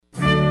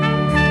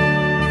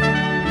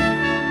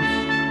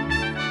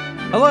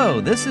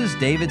Hello, this is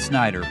David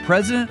Snyder,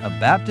 President of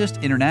Baptist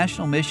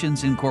International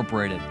Missions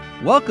Incorporated,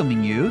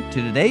 welcoming you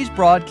to today's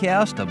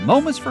broadcast of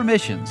Moments for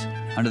Missions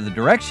under the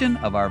direction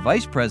of our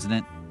Vice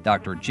President,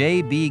 Dr.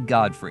 J.B.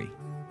 Godfrey.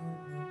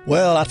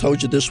 Well, I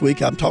told you this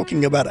week I'm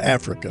talking about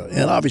Africa,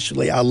 and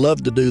obviously I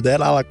love to do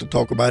that. I like to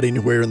talk about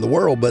anywhere in the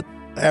world, but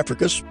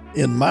Africa's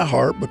in my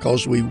heart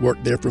because we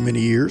worked there for many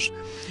years.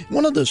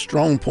 One of the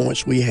strong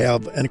points we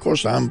have, and of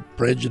course I'm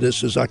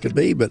prejudiced as I could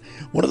be, but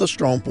one of the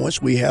strong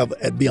points we have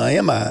at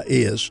BIMI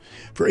is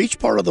for each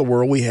part of the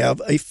world we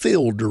have a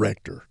field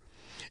director.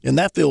 And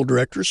that field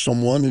director is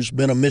someone who's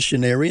been a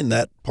missionary in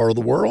that part of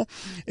the world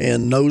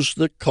and knows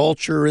the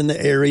culture in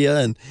the area.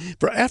 And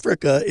for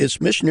Africa,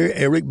 it's missionary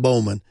Eric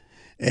Bowman.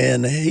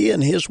 And he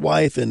and his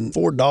wife and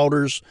 4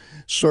 daughters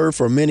served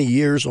for many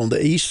years on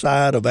the east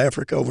side of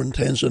Africa over in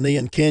Tanzania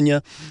and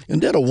Kenya and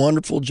did a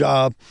wonderful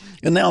job.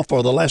 And now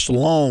for the last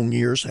long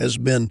years has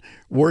been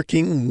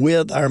working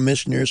with our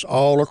missionaries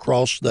all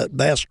across that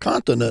vast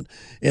continent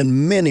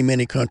in many,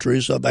 many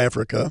countries of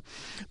Africa.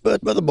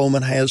 But Brother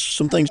Bowman has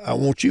some things I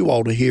want you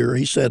all to hear.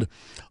 He said,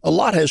 "A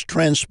lot has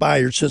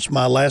transpired since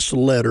my last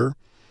letter.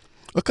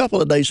 A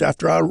couple of days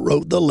after I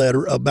wrote the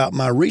letter about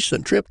my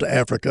recent trip to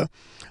Africa,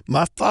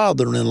 my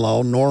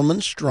father-in-law,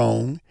 Norman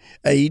Strong,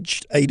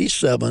 aged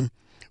 87,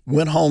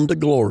 went home to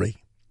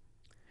glory.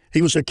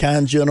 He was a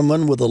kind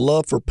gentleman with a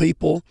love for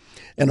people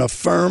and a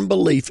firm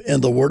belief in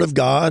the Word of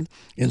God,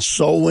 in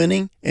soul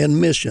winning and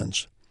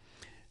missions.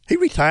 He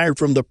retired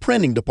from the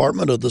printing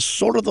department of the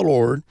Sword of the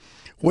Lord,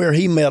 where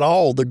he met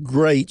all the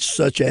greats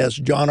such as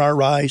John R.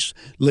 Rice,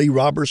 Lee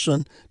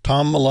Robertson,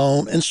 Tom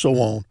Malone, and so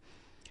on.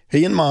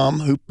 He and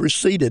Mom, who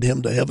preceded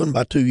him to heaven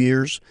by 2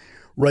 years,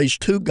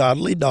 raised 2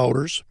 godly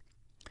daughters.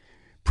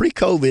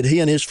 Pre-COVID, he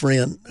and his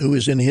friend, who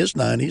is in his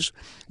 90s,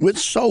 went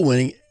soul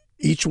winning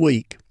each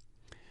week.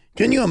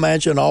 Can you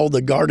imagine all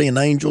the guardian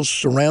angels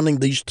surrounding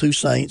these 2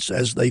 saints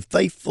as they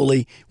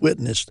faithfully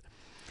witnessed?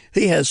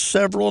 He has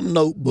several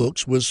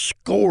notebooks with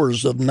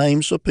scores of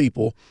names of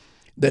people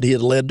that he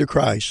had led to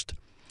Christ.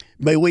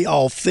 May we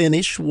all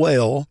finish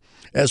well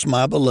as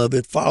my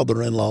beloved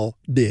father-in-law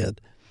did."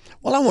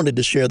 Well, I wanted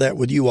to share that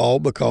with you all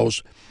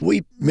because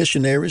we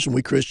missionaries and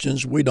we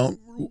Christians, we don't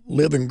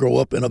live and grow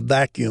up in a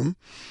vacuum.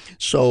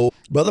 So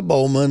Brother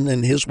Bowman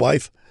and his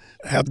wife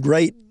have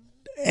great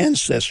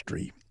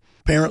ancestry,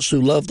 parents who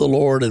love the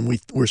Lord, and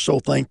we're so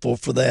thankful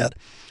for that.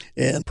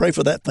 And pray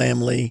for that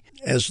family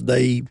as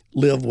they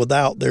live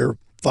without their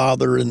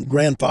father and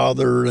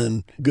grandfather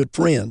and good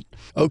friend.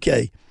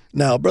 Okay,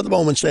 now Brother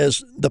Bowman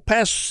says, the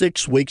past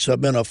 6 weeks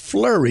have been a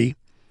flurry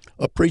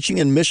of preaching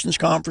in missions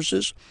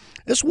conferences,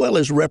 as well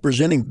as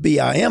representing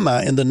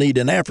BIMI in the need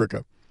in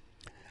Africa.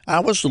 I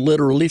was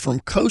literally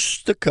from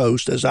coast to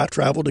coast as I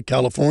traveled to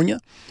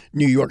California,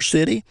 New York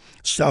City,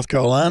 South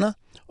Carolina,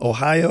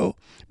 Ohio,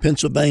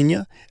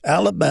 Pennsylvania,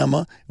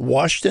 Alabama,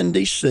 Washington,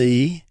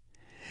 D.C.,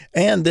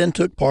 and then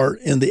took part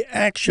in the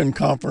Action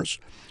Conference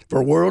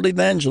for World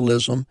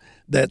Evangelism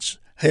that's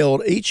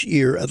held each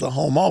year at the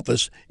home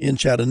office in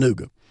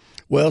Chattanooga.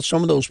 Well,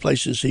 some of those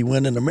places he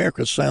went in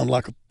America sound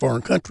like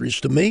foreign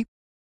countries to me.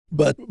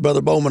 But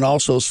Brother Bowman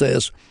also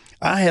says,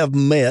 I have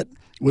met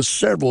with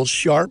several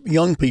sharp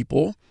young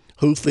people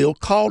who feel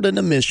called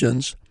into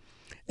missions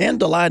and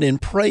delight in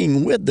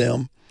praying with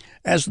them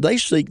as they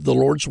seek the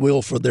Lord's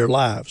will for their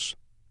lives.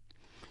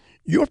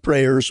 Your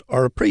prayers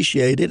are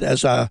appreciated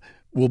as I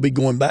will be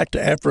going back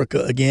to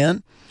Africa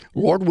again.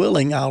 Lord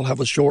willing, I'll have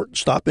a short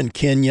stop in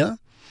Kenya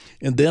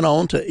and then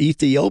on to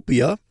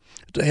Ethiopia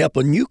to help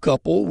a new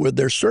couple with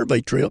their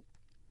survey trip.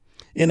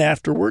 And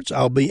afterwards,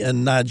 I'll be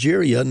in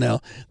Nigeria.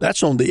 Now,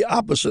 that's on the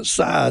opposite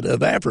side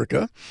of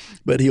Africa,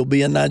 but he'll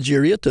be in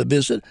Nigeria to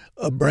visit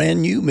a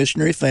brand new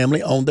missionary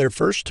family on their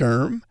first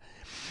term,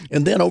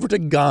 and then over to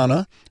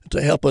Ghana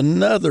to help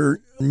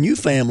another new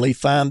family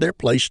find their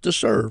place to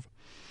serve.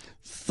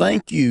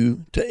 Thank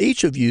you to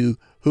each of you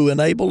who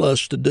enable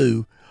us to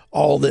do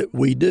all that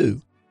we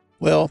do.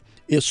 Well,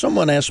 if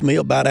someone asks me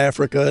about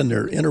Africa and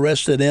they're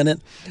interested in it,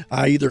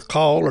 I either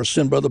call or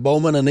send Brother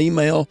Bowman an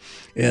email,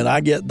 and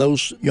I get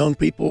those young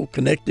people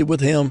connected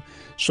with him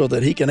so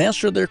that he can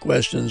answer their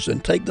questions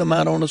and take them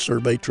out on a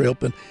survey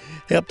trip and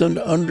help them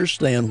to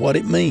understand what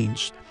it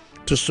means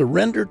to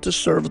surrender to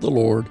serve the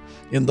Lord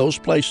in those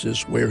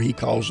places where he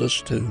calls us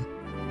to.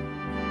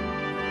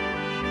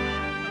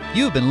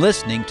 You've been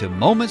listening to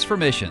Moments for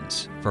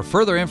Missions. For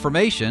further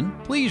information,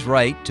 please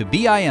write to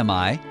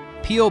BIMI,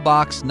 P.O.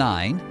 Box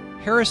 9,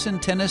 Harrison,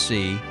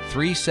 Tennessee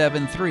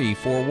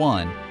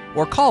 37341,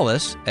 or call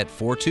us at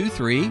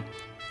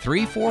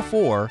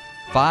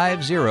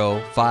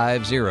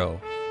 423-344-5050,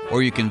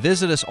 or you can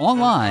visit us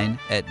online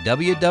at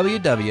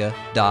www.bimi.org.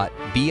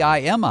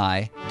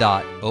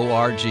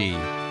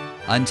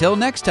 Until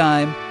next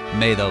time,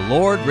 may the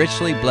Lord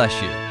richly bless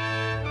you.